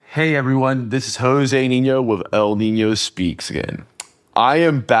Hey everyone, this is Jose Nino with El Nino Speaks again. I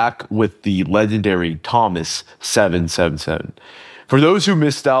am back with the legendary Thomas 777. For those who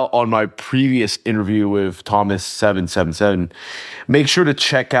missed out on my previous interview with Thomas 777, make sure to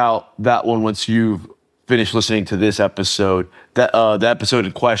check out that one once you've finished listening to this episode. The episode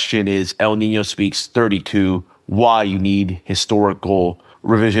in question is El Nino Speaks 32, Why You Need Historical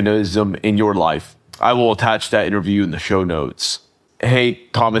Revisionism in Your Life. I will attach that interview in the show notes. Hey,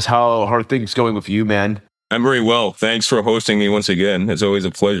 Thomas, how are things going with you, man? I'm very well. Thanks for hosting me once again. It's always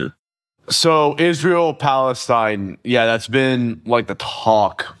a pleasure. So, Israel, Palestine, that's been like the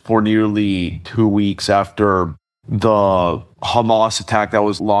talk for nearly 2 weeks after the Hamas attack that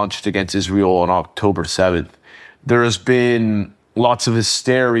was launched against Israel on October 7th. There has been lots of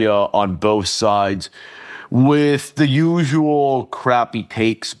hysteria on both sides, with the usual crappy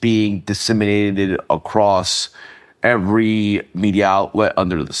takes being disseminated across every media outlet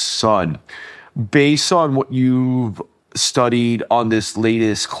under the sun. Based on what you've studied on this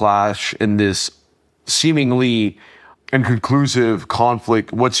latest clash in this seemingly inconclusive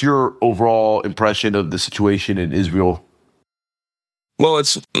conflict, what's your overall impression of the situation in Israel? Well,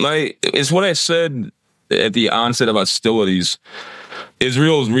 it's what I said at the onset of hostilities.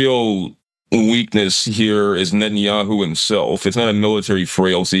 Israel's real weakness here is Netanyahu himself. It's not a military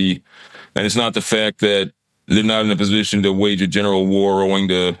frailty, and it's not the fact that they're not in a position to wage a general war owing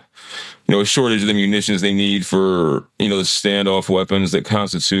to, a shortage of the munitions they need for, the standoff weapons that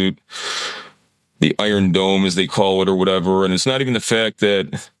constitute the Iron Dome, as they call it, or whatever. And it's not even the fact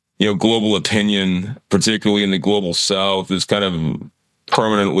that, global opinion, particularly in the global South, is kind of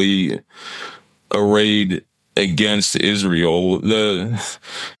permanently arrayed against Israel.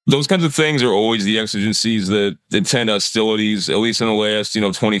 Those kinds of things are always the exigencies that tend hostilities, at least in the last,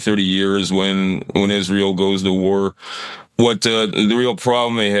 20, 30 years when Israel goes to war. What the real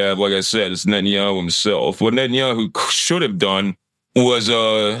problem they have, like I said, is Netanyahu himself. What Netanyahu should have done was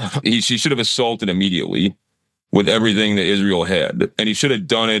he should have assaulted immediately with everything that Israel had. And he should have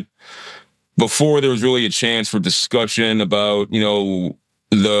done it before there was really a chance for discussion about,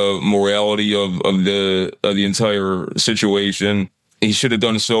 the morality of the entire situation. He should have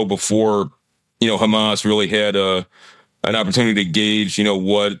done so before, Hamas really had an opportunity to gauge,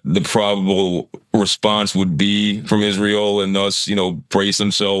 what the probable response would be from Israel, and thus, brace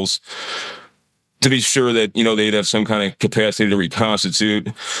themselves to be sure that, they'd have some kind of capacity to reconstitute.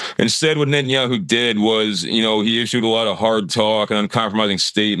 Instead, what Netanyahu did was, he issued a lot of hard talk and uncompromising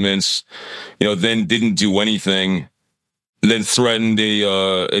statements, then didn't do anything, then threatened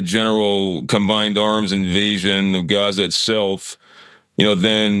a general combined arms invasion of Gaza itself,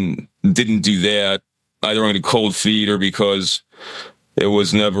 then didn't do that, either on a cold feet or because it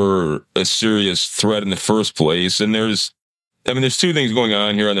was never a serious threat in the first place. And there's two things going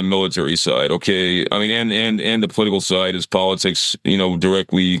on here on the military side, okay? And the political side is politics,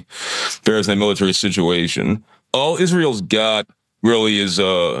 directly bears in the military situation. All Israel's got really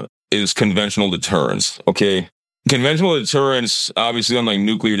is conventional deterrence, okay? Conventional deterrence, obviously, unlike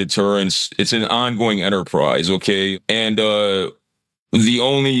nuclear deterrence, it's an ongoing enterprise, okay? And the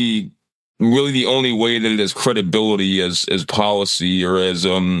only way that it has credibility as policy or as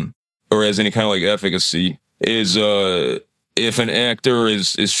any kind of like efficacy is if an actor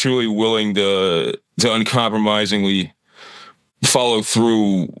is truly willing to uncompromisingly follow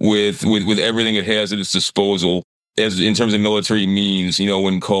through with everything it has at its disposal as in terms of military means,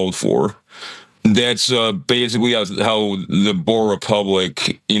 when called for. That's basically how the Boer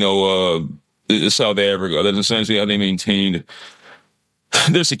Republic, South Africa, that's essentially how they maintained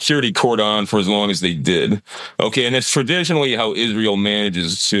their security cordon for as long as they did. Okay, and that's traditionally how Israel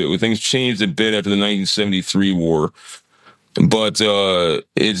manages too. Things changed a bit after the 1973 war, but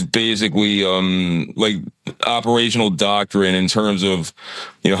it's basically like operational doctrine in terms of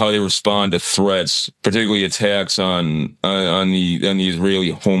how they respond to threats, particularly attacks on the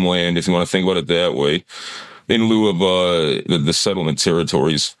Israeli homeland, if you want to think about it that way, in lieu of the settlement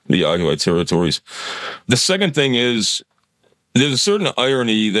territories, the occupied territories. The second thing is, there's a certain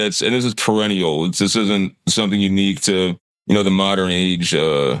irony and this is perennial. This isn't something unique to, the modern age,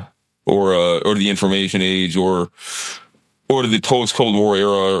 or the information age, or to the post-Cold War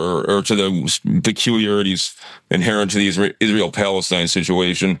era, or to the peculiarities inherent to the Israel-Palestine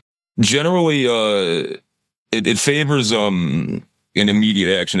situation. Generally, it favors, an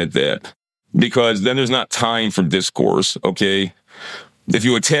immediate action at that, because then there's not time for discourse, okay? If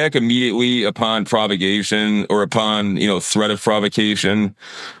you attack immediately upon provocation or upon, threat of provocation,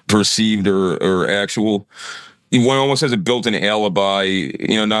 perceived or actual, one almost has a built-in alibi,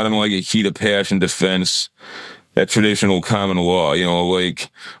 not unlike a heat of passion defense that traditional common law, like,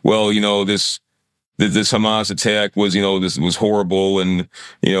 well, this Hamas attack was, this was horrible, and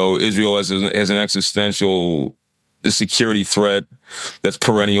Israel has an existential security threat that's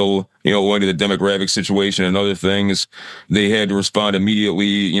perennial, owing to the demographic situation and other things. They had to respond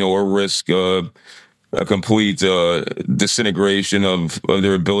immediately, or risk a complete disintegration of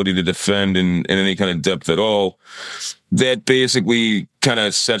their ability to defend in any kind of depth at all. That basically kind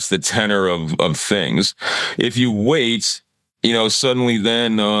of sets the tenor of things. If you wait, suddenly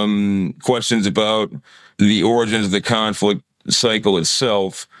then questions about the origins of the conflict cycle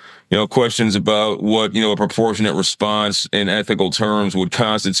itself, questions about what, a proportionate response in ethical terms would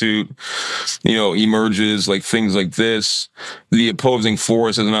constitute, emerges, like things like this. The opposing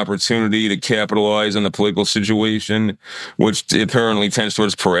force has an opportunity to capitalize on the political situation, which apparently tends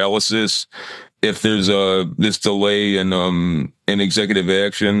towards paralysis. If there's this delay in executive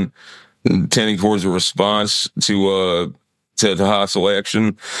action tending towards a response to hostile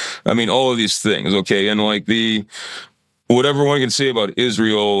action. I mean, all of these things, okay? And like whatever one can say about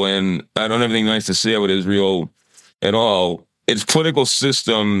Israel, and I don't have anything nice to say about Israel at all, its political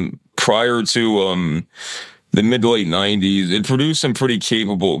system prior to the mid to late 90s, it produced some pretty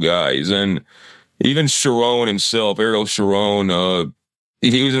capable guys. And even Sharon himself, Ariel Sharon,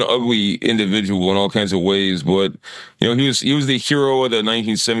 he was an ugly individual in all kinds of ways, but he was the hero of the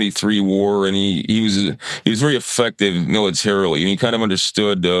 1973 war, and he was very effective militarily, and he kind of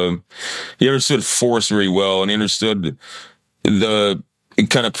understood force very well, and he understood the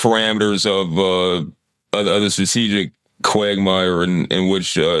kind of parameters of the strategic quagmire in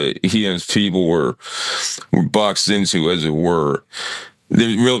which he and his people were boxed into, as it were.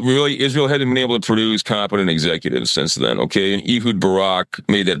 Really, Israel hadn't been able to produce competent executives since then, okay? And Ehud Barak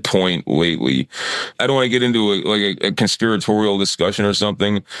made that point lately. I don't want to get into a conspiratorial discussion or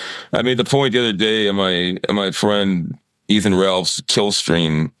something. I made the point the other day on my friend Ethan Ralph's kill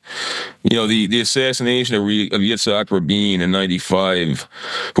stream. The assassination of Yitzhak Rabin in 95,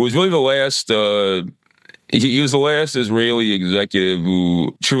 who was really the last... He was the last Israeli executive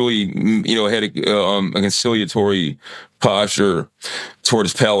who truly, had a conciliatory posture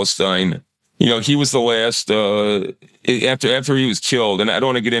towards Palestine. He was the last, after he was killed, and I don't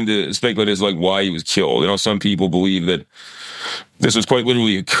want to get into speculate as like why he was killed. Some people believe that this was quite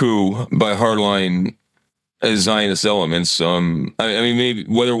literally a coup by hardline Zionist elements. I mean, maybe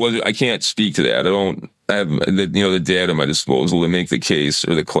whether it was, I can't speak to that. I don't have the data at my disposal to make the case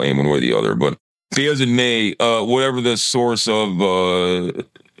or the claim one way or the other, but be as it may, whatever the source of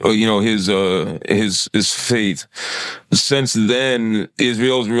his fate, since then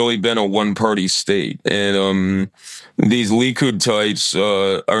Israel's really been a one-party state, and these Likud types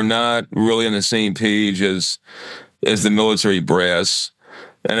are not really on the same page as the military brass.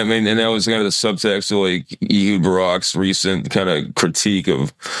 And I mean, and that was kind of the subtext of like Ehud Barak's recent kind of critique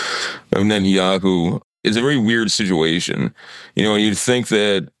of Netanyahu. It's a very weird situation, and you'd think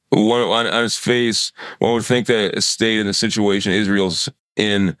that. On his face, one would think that a state in the situation Israel's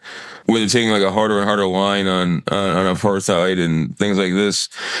in, where they're taking like a harder and harder line on apartheid and things like this,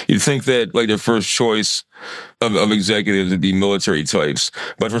 you'd think that like their first choice of executives would be military types.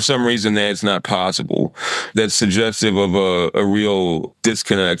 But for some reason that's not possible. That's suggestive of a real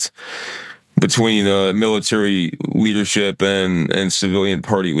disconnect between military leadership and civilian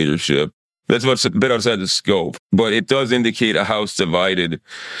party leadership. That's a bit outside the scope, but it does indicate a house divided.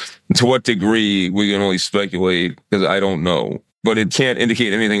 To what degree, we can only speculate, because I don't know. But it can't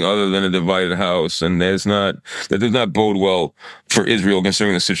indicate anything other than a divided house, and that does not bode well for Israel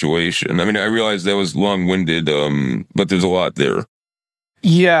considering the situation. I mean, I realize that was long-winded, but there's a lot there.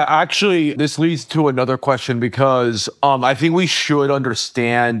 Yeah, actually, this leads to another question, because I think we should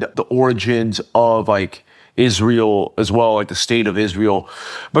understand the origins of like Israel as well, like the state of Israel,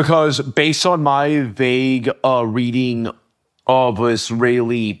 because based on my vague reading of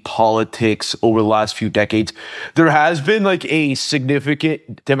Israeli politics over the last few decades, there has been like a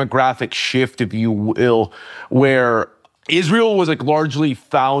significant demographic shift, if you will, where Israel was like largely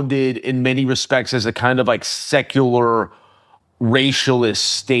founded in many respects as a kind of like secular racialist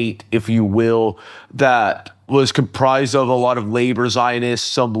state, if you will, that was comprised of a lot of labor Zionists,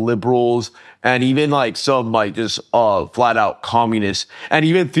 some liberals, and even like some like just flat out communists. And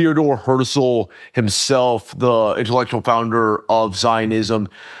even Theodor Herzl himself, the intellectual founder of Zionism,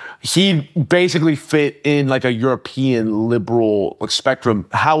 he basically fit in like a European liberal spectrum.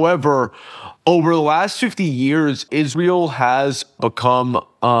 However, over the last 50 years, Israel has become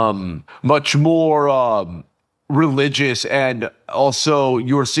much more religious, and also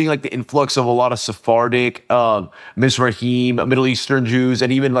you were seeing like the influx of a lot of Sephardic, Mizrahim, Middle Eastern Jews,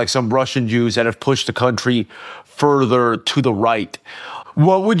 and even like some Russian Jews that have pushed the country further to the right.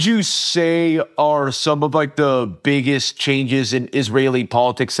 What would you say are some of like the biggest changes in Israeli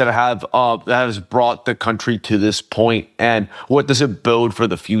politics that has brought the country to this point, and what does it bode for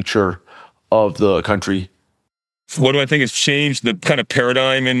the future of the country? What do I think has changed the kind of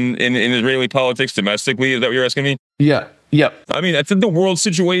paradigm in Israeli politics domestically? Is that what you're asking me? Yeah. Yeah. I mean, I think the world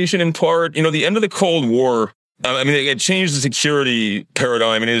situation in part, the end of the Cold War, I mean, it changed the security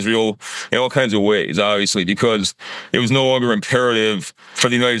paradigm in Israel in all kinds of ways, obviously, because it was no longer imperative for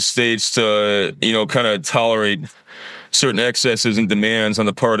the United States to, kind of tolerate certain excesses and demands on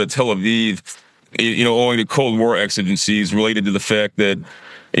the part of Tel Aviv, owing to Cold War exigencies related to the fact that,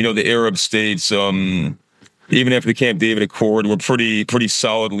 the Arab states, even after the Camp David Accord, were pretty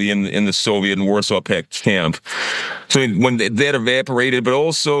solidly in the Soviet and Warsaw Pact camp. So when that evaporated, but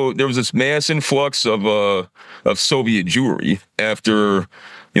also there was this mass influx of Soviet Jewry after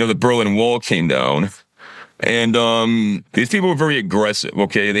the Berlin Wall came down, and these people were very aggressive.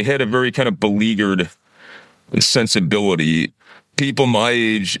 Okay, they had a very kind of beleaguered sensibility. People my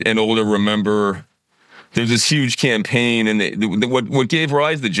age and older remember there's this huge campaign, and what gave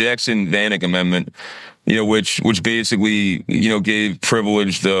rise to the Jackson-Vanik Amendment, which basically, gave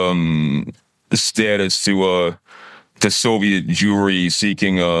privileged status to Soviet Jewry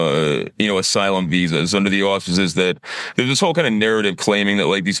seeking, asylum visas under the auspices that there's this whole kind of narrative claiming that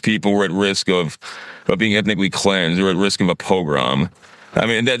like these people were at risk of being ethnically cleansed or at risk of a pogrom. I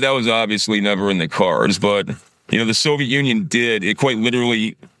mean, that was obviously never in the cards, but the Soviet Union did. It quite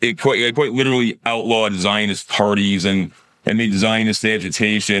literally outlawed Zionist parties and made Zionist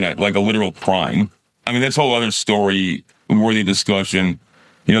agitation like a literal crime. I mean, that's a whole other story, worthy discussion.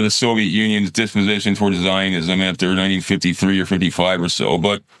 The Soviet Union's disposition towards Zionism after 1953 or 55 or so.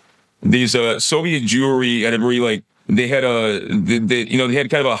 But these Soviet Jewry had a very they had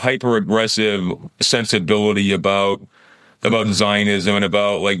kind of a hyper aggressive sensibility about Zionism and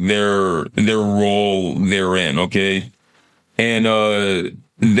about like their role therein. Okay, and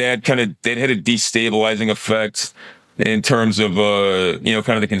that had a destabilizing effect in terms of kind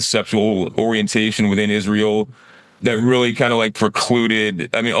of the conceptual orientation within Israel that really kind of like precluded.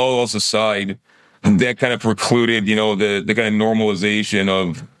 I mean, all else aside, that kind of precluded the kind of normalization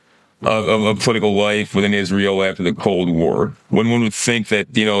of political life within Israel after the Cold War. When one would think that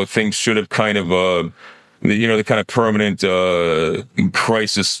things should have kind of the kind of permanent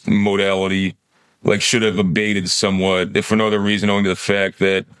crisis modality should have abated somewhat, if for no other reason owing to the fact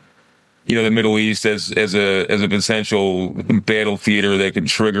that the Middle East as a potential battle theater that could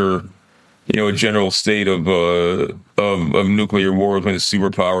trigger a general state of nuclear war between the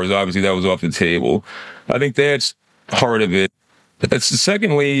superpowers. Obviously, that was off the table. I think that's part of it.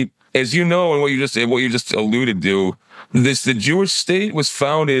 Secondly, as you know, and what you just alluded to, the Jewish state was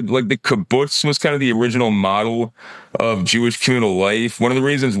founded, like the kibbutz was kind of the original model of Jewish communal life. One of the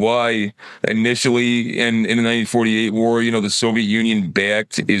reasons why initially in the 1948 war, the Soviet Union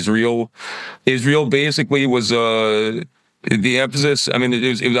backed Israel. Israel basically was the emphasis. I mean, it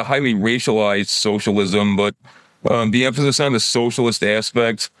was a highly racialized socialism, but the emphasis on the socialist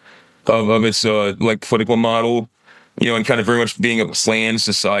aspect of its political model, and kind of very much being a planned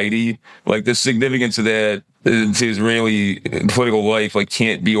society. Like the significance of that to Israeli political life,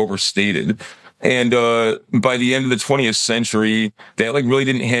 can't be overstated. And by the end of the 20th century, that really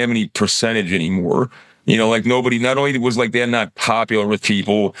didn't have any percentage anymore. Nobody, not only was that not popular with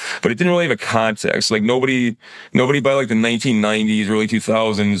people, but it didn't really have a context. Nobody by the 1990s, early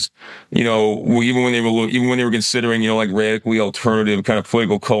 2000s, even when they were considering, radically alternative kind of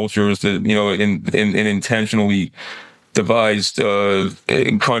political cultures that, in intentionally devised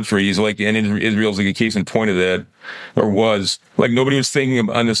countries, and Israel's a case in point of that, or was nobody was thinking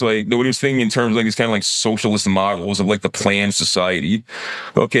on this, nobody was thinking in terms of these kind of socialist models of the planned society.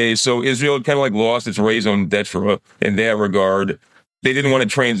 Okay, so Israel kind of lost its raison d'etre in that regard. They didn't want to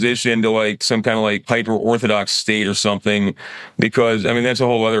transition to some kind of hyper orthodox state or something, because I mean that's a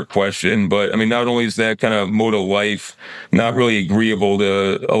whole other question. But I mean, not only is that kind of mode of life not really agreeable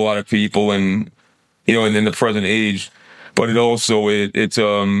to a lot of people, and in the present age, but it also it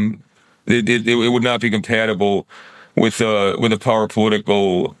would not be compatible with a power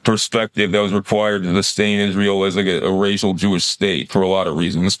political perspective that was required to sustain Israel as a racial Jewish state for a lot of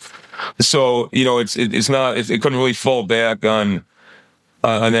reasons. So it couldn't really fall back on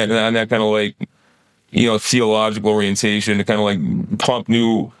that kind of theological orientation to kind of pump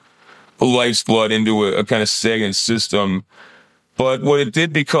new life's blood into a kind of stagnant system But what it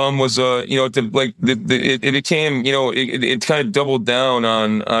did become was, it became, it kind of doubled down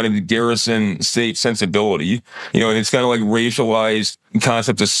on a garrison state sensibility, and it's kind of like racialized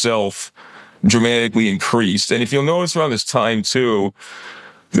concept of self dramatically increased. And if you'll notice around this time too,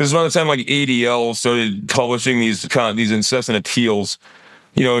 this is around the time like ADL started publishing these incessant appeals,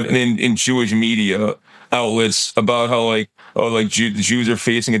 in Jewish media outlets about how Jews are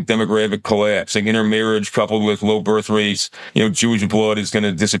facing a demographic collapse, like intermarriage coupled with low birth rates, Jewish blood is going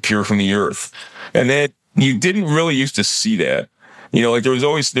to disappear from the earth. And that you didn't really used to see that. There was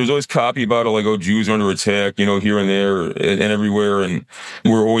always copy about it, like, oh, Jews are under attack, here and there and everywhere, and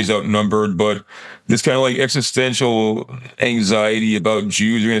we're always outnumbered. But this kind of like existential anxiety about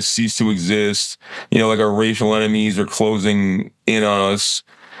Jews are going to cease to exist, like our racial enemies are closing in on us.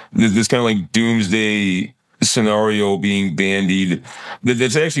 This kind of like doomsday scenario being bandied,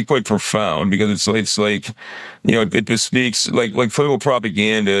 that's actually quite profound, because it's like, it bespeaks like political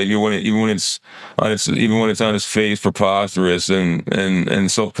propaganda, even when it's on its face preposterous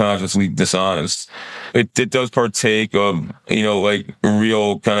and self-consciously dishonest. It does partake of, like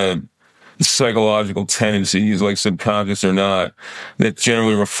real kind of psychological tendencies, like subconscious or not, that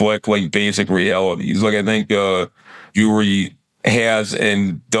generally reflect like basic realities. Like I think Jewry has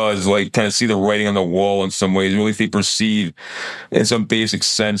and does like kind of see the writing on the wall in some ways. Really, if they perceive in some basic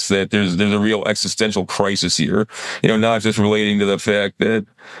sense that there's a real existential crisis here, not just relating to the fact that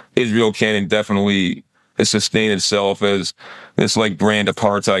Israel can indefinitely sustain itself as this like grand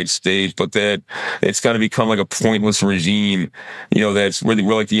apartheid state, but that it's going to become like a pointless regime, that's where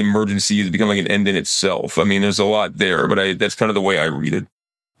like the emergency has become like an end in itself. I mean, there's a lot there, but that's kind of the way I read it.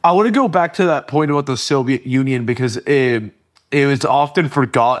 I want to go back to that point about the Soviet Union, because it was often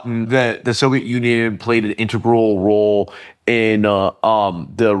forgotten that the Soviet Union played an integral role in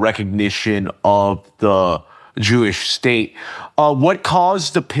the recognition of the Jewish state. What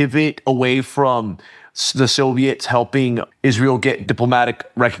caused the pivot away from the Soviets helping Israel get diplomatic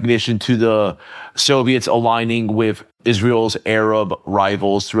recognition to the Soviets aligning with Israel's Arab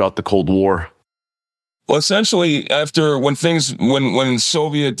rivals throughout the Cold War? Well, essentially, when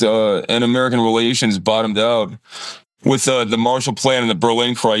Soviet and American relations bottomed out with the Marshall Plan and the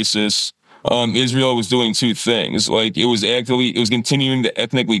Berlin crisis, Israel was doing two things. Like it was continuing to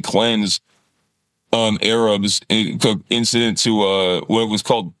ethnically cleanse Arabs, incident to what was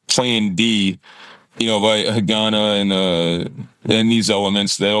called Plan D, by Haganah and these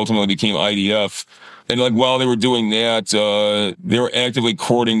elements that ultimately became IDF. And like while they were doing that, they were actively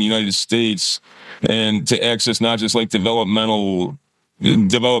courting the United States and to access not just like developmental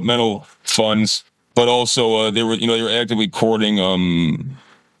funds, but also they were actively courting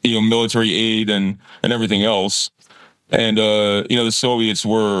military aid and everything else. And the Soviets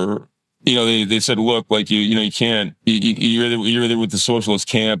were, they said, look, like you can't, you're either with the socialist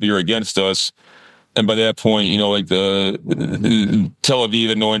camp, you're against us. And by that point, the Tel Aviv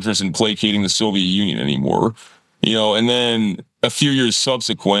had no interest in placating the Soviet Union anymore. And then a few years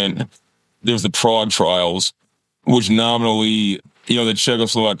subsequent, there was the Prague trials, which nominally, the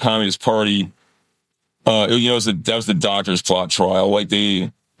Czechoslovak Communist Party, that was the doctor's plot trial. Like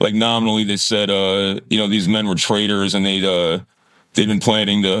nominally they said, these men were traitors and they'd been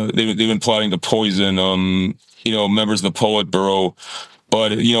plotting to poison, members of the Politburo.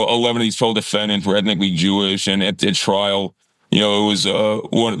 But, 11 of these 12 defendants were ethnically Jewish, and at the trial, it was,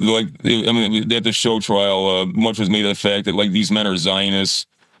 at the show trial, much was made of the fact that, like, these men are Zionists.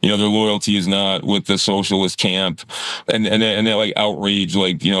 Their loyalty is not with the socialist camp, and that like outrage,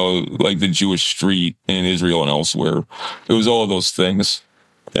 like the Jewish street in Israel and elsewhere. It was all of those things,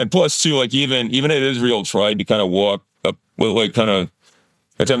 and plus too, like even as Israel tried to kind of walk up, like kind of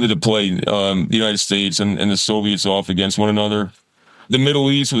attempted to play the United States and the Soviets off against one another. The Middle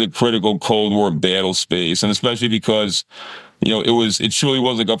East was a critical Cold War battle space, and especially because it truly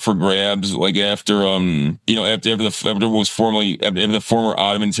was like up for grabs. Like after the former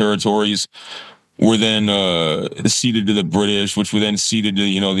Ottoman territories were then ceded to the British, which were then ceded to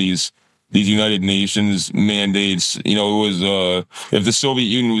these United Nations mandates. It was if the Soviet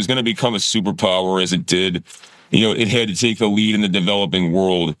Union was going to become a superpower as it did, it had to take the lead in the developing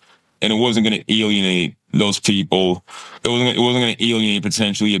world, and it wasn't going to alienate those people. It wasn't going to alienate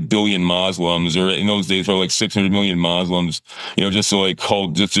potentially 1 billion Muslims, or in those days, probably like 600 million Muslims. Just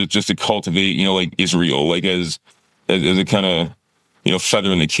to cultivate, like Israel, like as a kind of,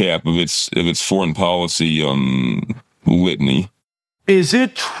 feather in the cap of its foreign policy litany. Is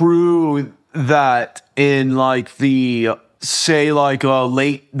it true that in like the late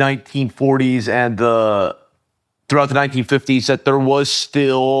 1940s and throughout the 1950s that there was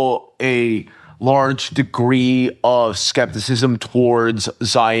still a large degree of skepticism towards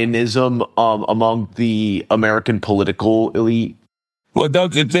Zionism among the American political elite? Well,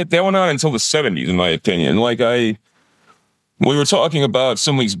 that went on until the 70s, in my opinion. We were talking about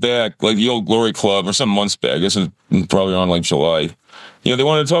some weeks back, like the Old Glory Club, or some months back. This is probably around like July. They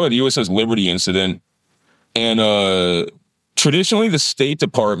wanted to talk about the USS Liberty incident. And traditionally, the State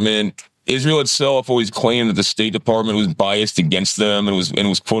Department, Israel itself always claimed that the State Department was biased against them and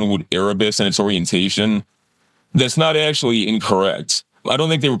was quote unquote Arabist in its orientation. That's not actually incorrect. I don't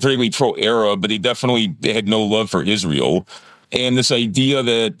think they were particularly pro-Arab, but they had no love for Israel. And this idea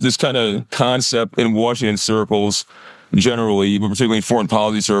that this kind of concept in Washington circles generally, but particularly in foreign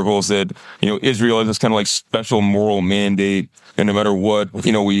policy circles, that, Israel has this kind of like special moral mandate, and no matter what,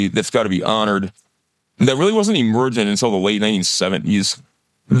 that's got to be honored. That really wasn't emergent until the late 1970s.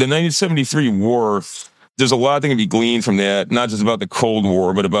 The 1973 war, there's a lot that can be gleaned from that, not just about the Cold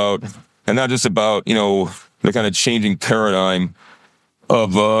War, but not just about, the kind of changing paradigm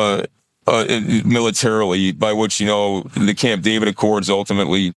of, militarily, by which, the Camp David Accords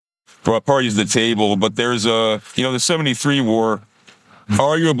ultimately brought parties to the table. But there's, the 73 war,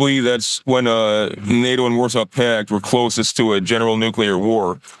 arguably that's when NATO and Warsaw Pact were closest to a general nuclear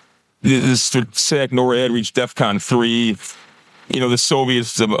war. The SAC NORAD reached DEFCON 3. The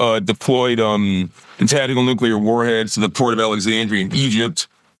Soviets deployed tactical nuclear warheads to the port of Alexandria in Egypt.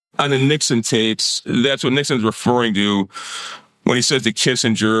 On the Nixon tapes, that's what Nixon's referring to when he says to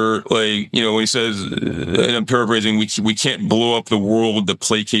Kissinger, when he says, and I'm paraphrasing, we can't blow up the world to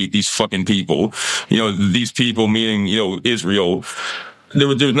placate these fucking people. These people meaning, Israel.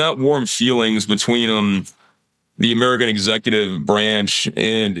 There's not warm feelings between the American executive branch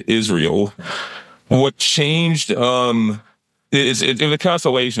and Israel. What changed is a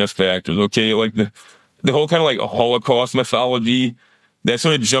constellation of factors, okay? Like the whole kind of like Holocaust mythology, that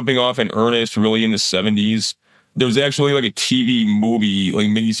started jumping off in earnest really in the 70s. There was actually like a TV movie, like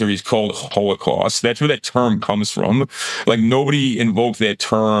miniseries called Holocaust. That's where that term comes from. Like nobody invoked that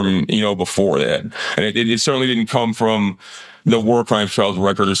term, before that. And it certainly didn't come from the War Crimes Trials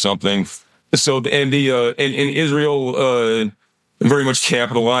record or something. So, and Israel, very much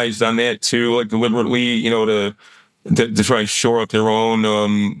capitalized on that too, like deliberately, to try and shore up their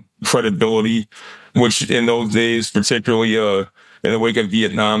own, credibility, which in those days, particularly, in the wake of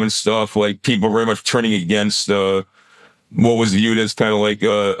Vietnam and stuff, like people were very much turning against, what was viewed as kind of like,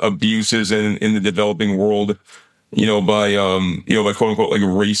 abuses in the developing world, by quote unquote, like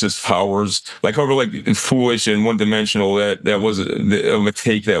racist powers, like however, like foolish and one dimensional that was a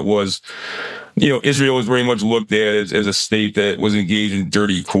take that was, Israel was very much looked at as a state that was engaged in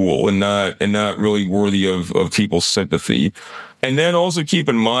dirty cool and not really worthy of people's sympathy. And then also keep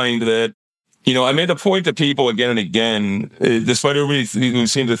in mind that, I made the point to people again and again, despite everybody who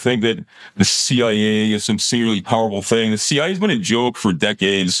seemed to think that the CIA is some singularly powerful thing. The CIA has been a joke for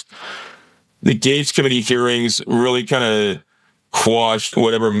decades. The Gates Committee hearings really kind of quashed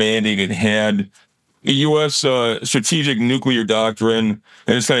whatever mandate it had. The U.S. Strategic nuclear doctrine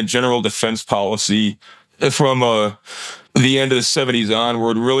and its kind of general defense policy from the end of the 70s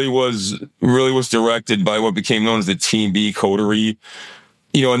onward really was directed by what became known as the Team B coterie.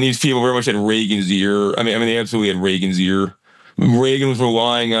 And these people very much had Reagan's ear. I mean, they absolutely had Reagan's ear. Reagan was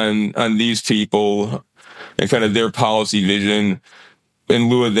relying on these people and kind of their policy vision in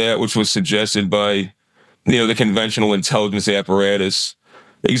lieu of that, which was suggested by, the conventional intelligence apparatus.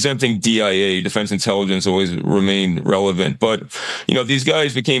 Exempting DIA, defense intelligence, always remained relevant. But, these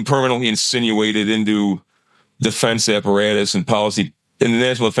guys became permanently insinuated into defense apparatus and policy, in the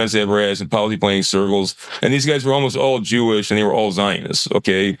national defense apparatus and policy planning circles. And these guys were almost all Jewish and they were all Zionists,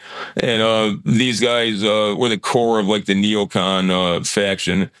 okay? And these guys were the core of like the neocon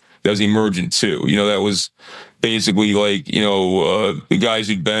faction that was emergent too. That was basically like, the guys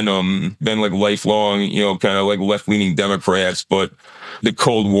who'd been like lifelong, kind of like left-leaning Democrats, but the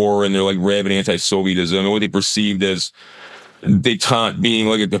Cold War and their like rabid anti-Sovietism and what they perceived as detente being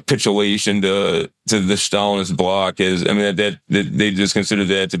like a capitulation to the Stalinist bloc that they just considered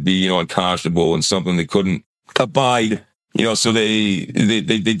that to be, unconscionable and something they couldn't abide, so they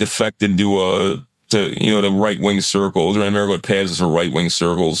defected to right-wing circles, or in America it passes for right-wing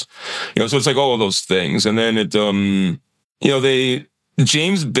circles, so it's like all of those things. And then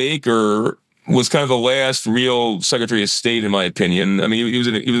James Baker was kind of the last real Secretary of State, in my opinion. I mean, he was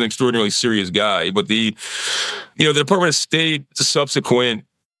an extraordinarily serious guy, but the Department of State subsequent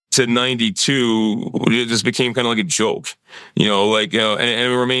to 92 just became kind of like a joke, and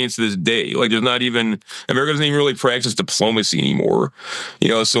it remains to this day. Like there's not even, America doesn't even really practice diplomacy anymore,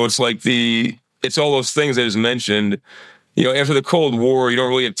 so it's like it's all those things that is mentioned after the Cold War, you don't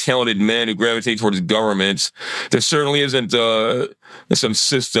really have talented men who gravitate towards governments. There certainly isn't some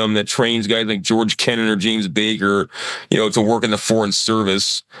system that trains guys like George Kennan or James Baker, to work in the foreign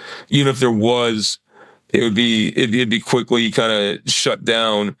service. Even if there was, it'd be quickly kind of shut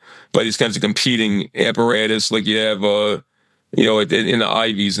down by these kinds of competing apparatus, like you have, in the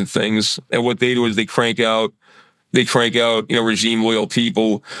Ivies and things. And what they do is they crank out, regime loyal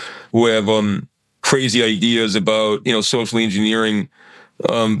people who have, crazy ideas about, socially engineering,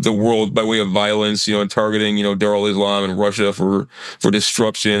 the world by way of violence, and targeting, Darul Islam and Russia for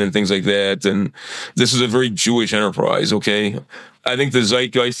destruction and things like that. And this is a very Jewish enterprise. Okay. I think the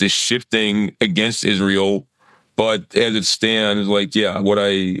zeitgeist is shifting against Israel, but as it stands, what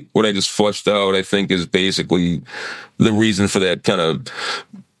I just fleshed out, I think is basically the reason for that kind of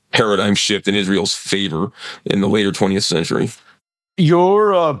paradigm shift in Israel's favor in the later 20th century.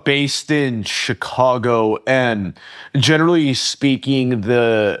 You're based in Chicago, and generally speaking,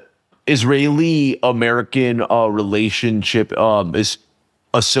 the Israeli-American relationship is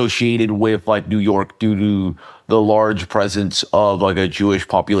associated with New York due to the large presence of a Jewish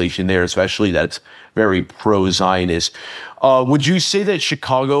population there, especially that's very pro-Zionist. Would you say that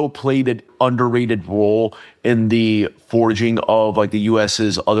Chicago played an underrated role in the forging of the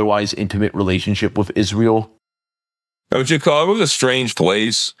U.S.'s otherwise intimate relationship with Israel? Chicago is a strange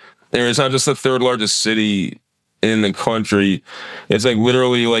place. It's not just the third largest city in the country. It's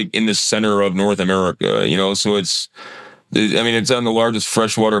literally in the center of North America, so it's on the largest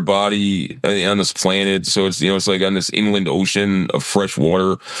freshwater body on this planet. So it's, it's on this inland ocean of fresh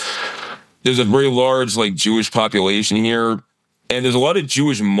water. There's a very large, Jewish population here. And there's a lot of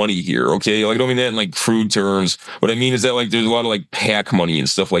Jewish money here, okay? I don't mean that in crude terms. What I mean is that there's a lot of PAC money and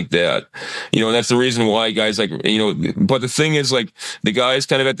stuff like that. And that's the reason why guys but the thing is the guys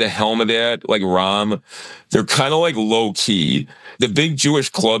kind of at the helm of that, Ram, they're kind of low key. The big Jewish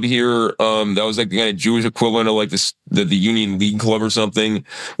club here, that was the kind of Jewish equivalent of the Union League Club or something,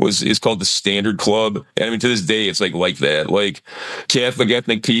 is called the Standard Club. And to this day, it's like that. Catholic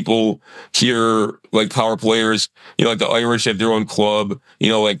ethnic people here, power players, the Irish have their own club,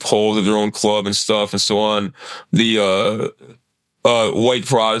 Poles have their own club and stuff and so on. The white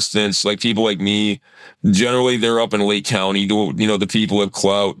Protestants, people like me, generally they're up in Lake County. The people have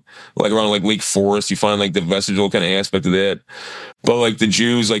clout, around Lake Forest. You find the vestigial kind of aspect of that. But the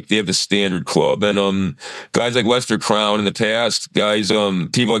Jews, they have the Standard Club, and guys like Lester Crown in the past, guys,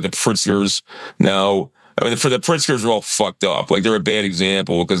 people like the Pritzkers now. For the Pritzkers are all fucked up. They're a bad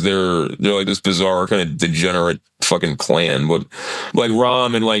example because they're this bizarre kind of degenerate fucking clan. But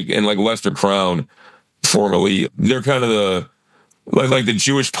Ram and Lester Crown, formerly, they're kind of the the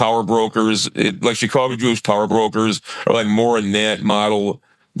Jewish power brokers. Chicago Jewish power brokers are more in that model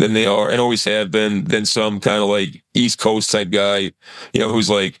than they are and always have been than some kind of East Coast type guy,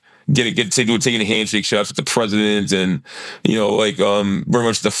 who's taking handshake shots with the president and, very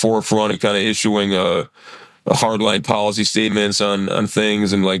much at the forefront and kind of issuing a hardline policy statements on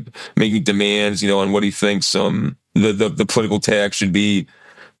things and making demands, on what he thinks, the political tax should be.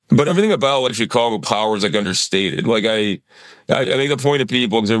 But everything about Chicago power is understated. I make the point to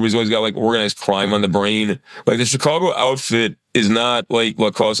people because everybody's always got organized crime on the brain. The Chicago outfit is not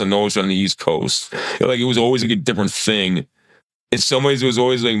La Cosa Nostra on the East Coast. It was always a different thing. In some ways, it was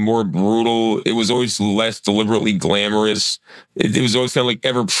always more brutal. It was always less deliberately glamorous. It was always kind of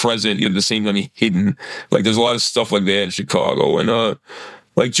ever present, yet at the same time hidden. There's a lot of stuff like that in Chicago, and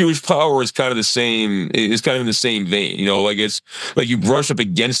Jewish power is kind of the same. It's kind of in the same vein, it's you brush up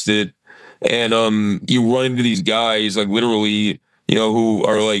against it, and you run into these guys literally, who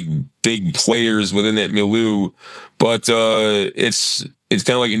are big players within that milieu, but it's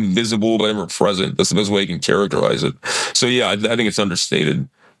kind of invisible but ever present. That's the best way I can characterize it. So yeah, I think it's understated,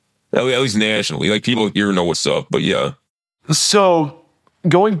 at least nationally. People here know what's up, but yeah. So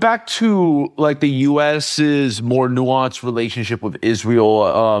going back to the U.S.'s more nuanced relationship with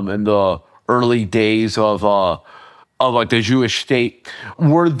Israel in the early days of the Jewish state,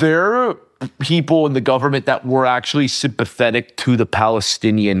 were there people in the government that were actually sympathetic to the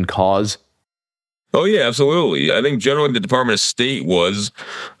Palestinian cause? Oh yeah, absolutely. I think generally the Department of State was.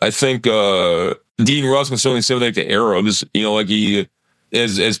 I think Dean Rusk was certainly sympathetic to Arabs. He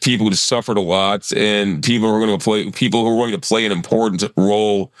as people who suffered a lot and people who were going to play an important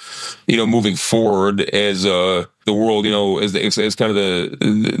role, moving forward as the world, as kind of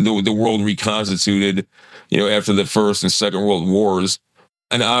the world reconstituted, after the First and Second World Wars.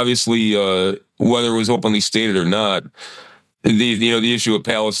 And obviously, whether it was openly stated or not, the issue of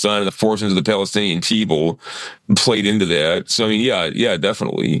Palestine and the fortunes of the Palestinian people played into that. So I mean, yeah,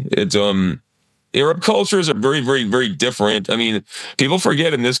 definitely. It's Arab cultures are very, very, very different. I mean, people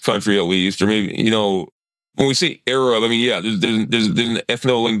forget in this country, at least, or maybe, when we say Arab, I mean, yeah, there's an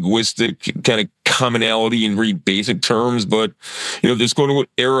ethno-linguistic kind of commonality in very basic terms, but, there's quote unquote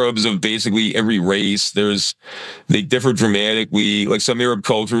Arabs of basically every race. They differ dramatically. Like some Arab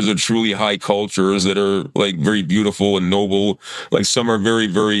cultures are truly high cultures that are like very beautiful and noble. Like some are very,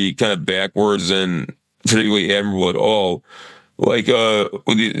 very kind of backwards and particularly admirable at all. Like, I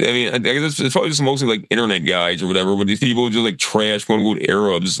guess it's probably just mostly like internet guys or whatever, but these people just like trash quote unquote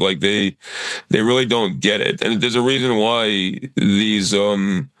Arabs, like they really don't get it. And there's a reason why these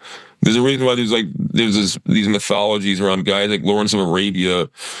these mythologies around guys like Lawrence of Arabia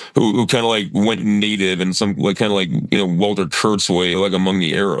who kind of like went native and some like kind of like, Walter Kurzweil, like among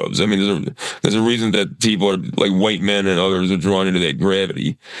the Arabs. I mean, there's a reason that people are like white men and others are drawn into that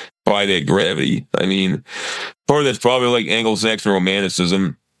gravity. By that gravity. I mean, part of that's probably like Anglo-Saxon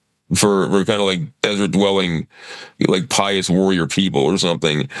romanticism for kind of like desert dwelling, like pious warrior people or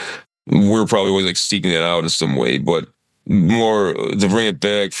something. We're probably always like seeking that out in some way, but more to bring it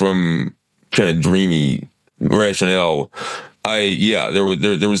back from kind of dreamy rationale. There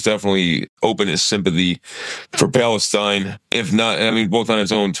was definitely openness, sympathy for Palestine, if not, I mean, both on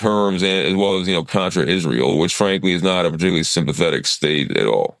its own terms and as well as, contra Israel, which frankly is not a particularly sympathetic state at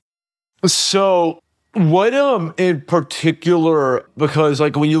all. So what in particular, because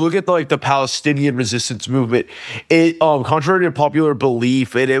like when you look at the Palestinian resistance movement, it contrary to popular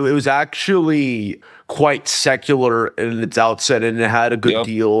belief, it was actually quite secular in its outset, and it had a good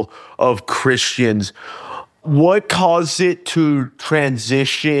deal of Christians. What caused it to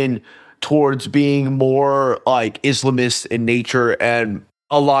transition towards being more like Islamist in nature and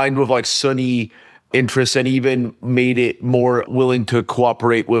aligned with like Sunni interests, and even made it more willing to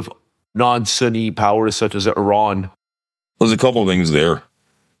cooperate with non-Sunni powers such as Iran? There's a couple of things there.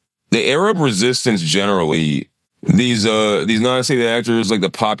 The Arab resistance generally, these non-state actors like the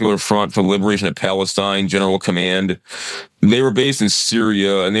Popular Front for the Liberation of Palestine, General Command, they were based in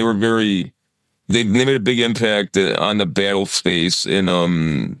Syria, and they made a big impact on the battle space in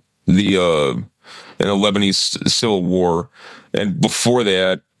the Lebanese Civil War. And before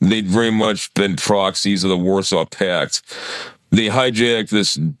that, they'd very much been proxies of the Warsaw Pact. They hijacked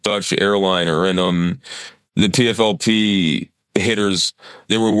this Dutch airliner, and the PFLP hitters,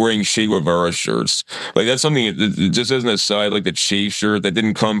 they were wearing Che Guevara shirts. Like, that's something just as an aside, like the Che shirt that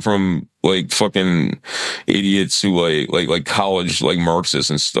didn't come from like fucking idiots who like college like Marxists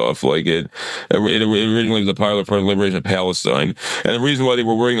and stuff. Like it originally was the Popular Front of Liberation of Palestine, and the reason why they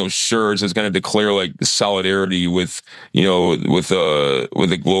were wearing those shirts is kind of declare like solidarity with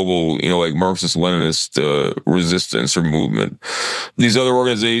the global like Marxist Leninist resistance or movement. These other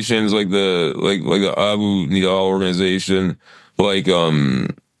organizations like the Abu Nidal organization, like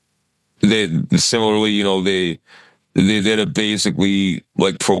they similarly they had a basically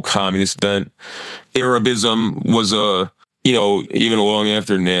like pro-communist bent. Arabism was even long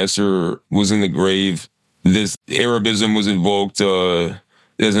after Nasser was in the grave, this Arabism was invoked as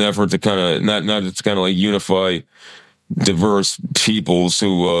an effort to kind of not just kind of like unify diverse peoples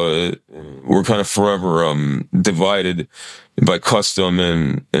who were kind of forever divided by custom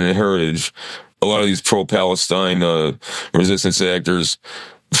and heritage. A lot of these pro-Palestine resistance actors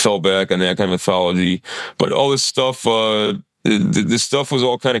fell back on that kind of mythology, but all this stuff, this stuff was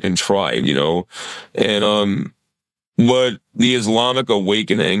all kind of contrived, and what the Islamic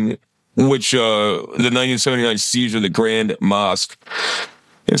awakening, which the 1979 siege of the Grand Mosque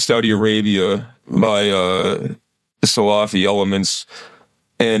in Saudi Arabia by Salafi elements,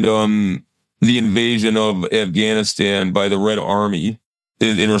 and the invasion of Afghanistan by the Red Army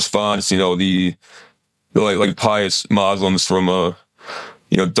in response, the like pious Muslims from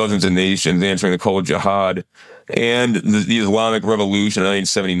dozens of nations answering the call of jihad, and the Islamic Revolution in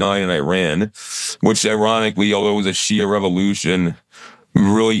 1979 in Iran, which ironically, although it was a Shia revolution,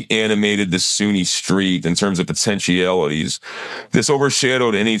 really animated the Sunni street in terms of potentialities. This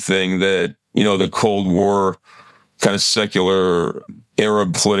overshadowed anything that, the Cold War kind of secular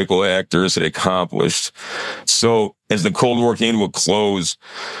Arab political actors had accomplished. So as the Cold War came to a close,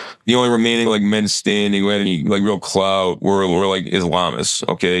 the only remaining like men standing who had any like real clout were like Islamists.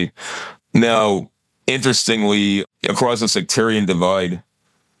 Okay. Now, interestingly, across the sectarian divide,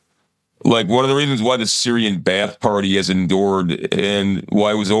 like one of the reasons why the Syrian Ba'ath Party has endured and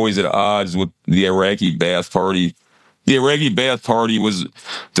why it was always at odds with the Iraqi Ba'ath Party. The Iraqi Ba'ath Party was,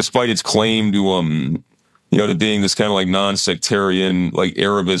 despite its claim to to being this kind of like non-sectarian, like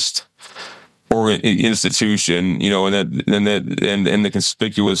Arabist or institution, and the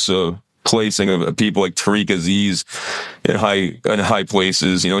conspicuous placing of people like Tariq Aziz in high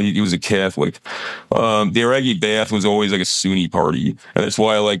places. He was a Catholic. The Iraqi Ba'ath was always like a Sunni party, and that's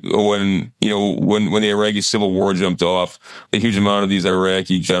why like when the Iraqi civil war jumped off, a huge amount of these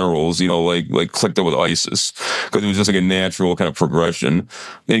Iraqi generals like clicked up with ISIS because it was just like a natural kind of progression.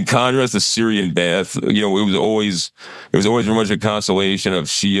 In contrast, the Syrian Ba'ath, it was always very much a constellation of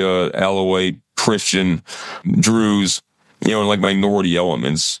Shia, Alawite, Christian, Druze, and like minority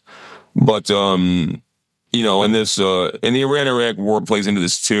elements. But, and the Iran-Iraq war plays into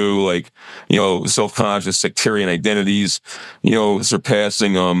this too, like, self-conscious sectarian identities,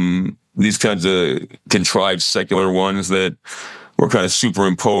 surpassing, these kinds of contrived secular ones that were kind of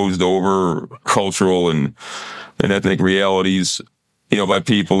superimposed over cultural and ethnic realities, by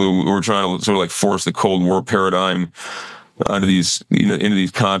people who were trying to sort of like force the Cold War paradigm onto these, into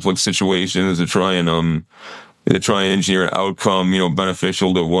these conflict situations to try and engineer an outcome,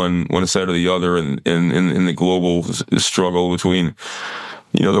 beneficial to one side or the other in the global struggle between,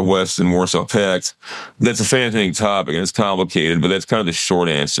 the West and Warsaw Pact. That's a fascinating topic and it's complicated, but that's kind of the short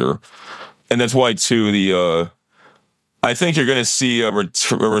answer. And that's why too, I think you're going to see a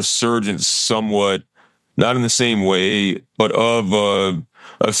resurgence somewhat, not in the same way, but of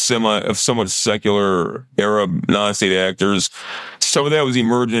somewhat secular Arab non-state actors. Some of that was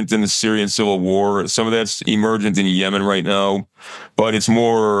emergent in the Syrian civil war. Some of that's emergent in Yemen right now, but it's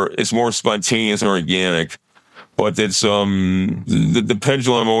more spontaneous and organic. But it's the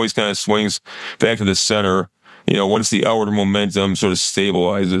pendulum always kind of swings back to the center. Once the outward momentum sort of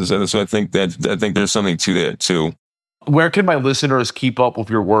stabilizes, and so I think there's something to that too. Where can my listeners keep up with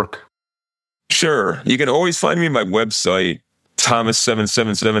your work? Sure, you can always find me at my website,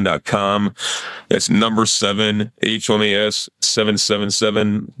 Thomas777.com. That's number 7, HOMAS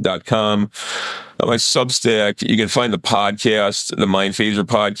 777.com. My Substack, you can find the podcast, the Mind Phaser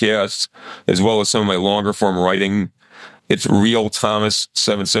podcast, as well as some of my longer form writing. It's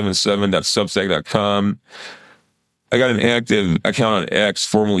realthomas777.substack.com. I got an active account on X,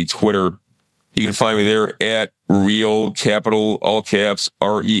 formerly Twitter. You can find me there at real, capital, all caps,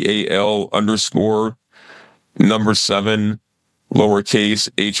 REAL _ number 7, lowercase,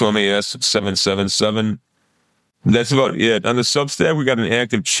 HOMAS 777. That's about it. On the Substack, we got an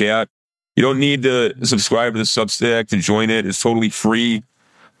active chat. You don't need to subscribe to the Substack to join it. It's totally free.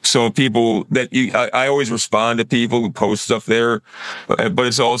 So I always respond to people who post stuff there, but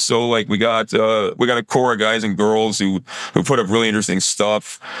it's also like we got a core of guys and girls who put up really interesting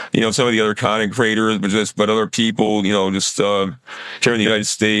stuff. Some of the other content creators, but other people, here in the United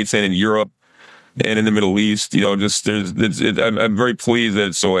States and in Europe and in the Middle East, I'm very pleased that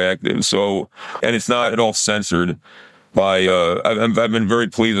it's so active. So, and it's not at all censored by, I've been very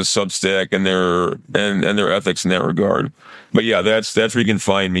pleased with Substack and their ethics in that regard. But yeah, that's where you can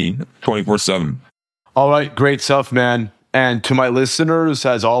find me 24/7. All right. Great stuff, man. And to my listeners,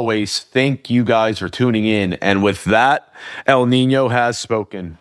 as always, thank you guys for tuning in. And with that, El Nino has spoken.